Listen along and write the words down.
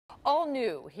All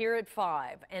new here at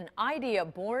 5, an idea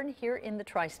born here in the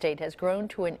Tri-State has grown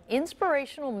to an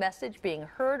inspirational message being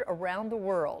heard around the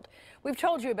world. We've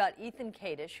told you about Ethan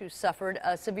Kadish, who suffered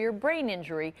a severe brain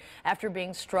injury after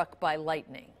being struck by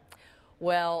lightning.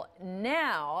 Well,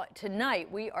 now,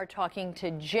 tonight, we are talking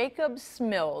to Jacob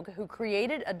Smilg, who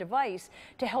created a device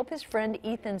to help his friend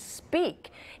Ethan speak.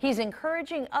 He's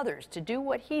encouraging others to do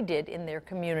what he did in their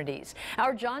communities.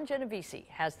 Our John Genovese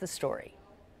has the story.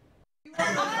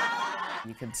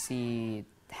 You could see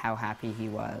how happy he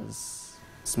was,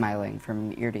 smiling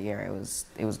from ear to ear.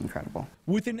 It was incredible.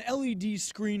 With an LED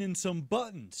screen and some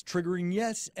buttons triggering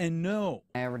yes and no.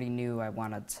 I already knew I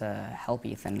wanted to help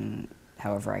Ethan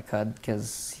however I could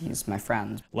because he's my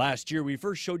friend. Last year, we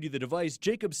first showed you the device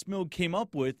Jacob Smilg came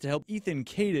up with to help Ethan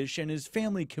Kadish and his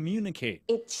family communicate.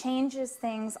 It changes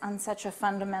things on such a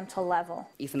fundamental level.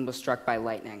 Ethan was struck by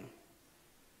lightning.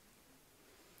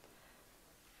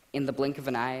 In the blink of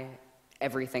an eye,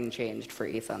 everything changed for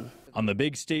Ethan. On the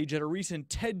big stage at a recent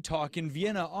TED Talk in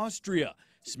Vienna, Austria,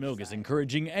 Smilg is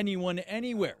encouraging anyone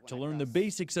anywhere to learn the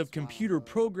basics of computer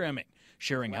programming,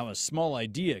 sharing how a small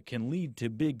idea can lead to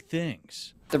big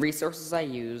things. The resources I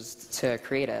used to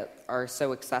create it are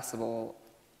so accessible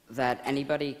that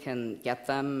anybody can get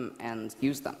them and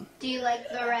use them. Do you like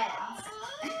the Reds?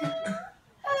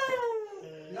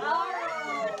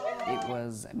 It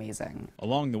was amazing.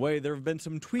 Along the way, there have been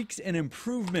some tweaks and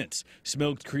improvements.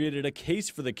 Smilg created a case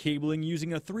for the cabling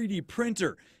using a 3D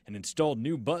printer and installed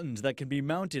new buttons that can be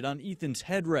mounted on Ethan's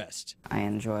headrest. I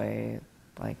enjoy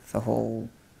the whole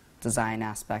design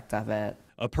aspect of it.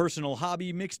 A personal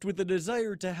hobby mixed with a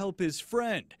desire to help his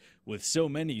friend. With so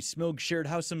many, Smilg shared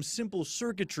how some simple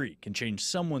circuitry can change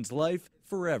someone's life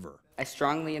forever. I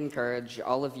strongly encourage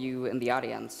all of you in the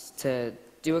audience to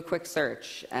do a quick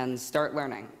search and start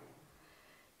learning.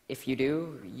 If you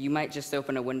do, you might just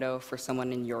open a window for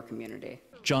someone in your community.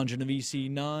 John Genovese,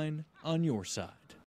 9 on your side.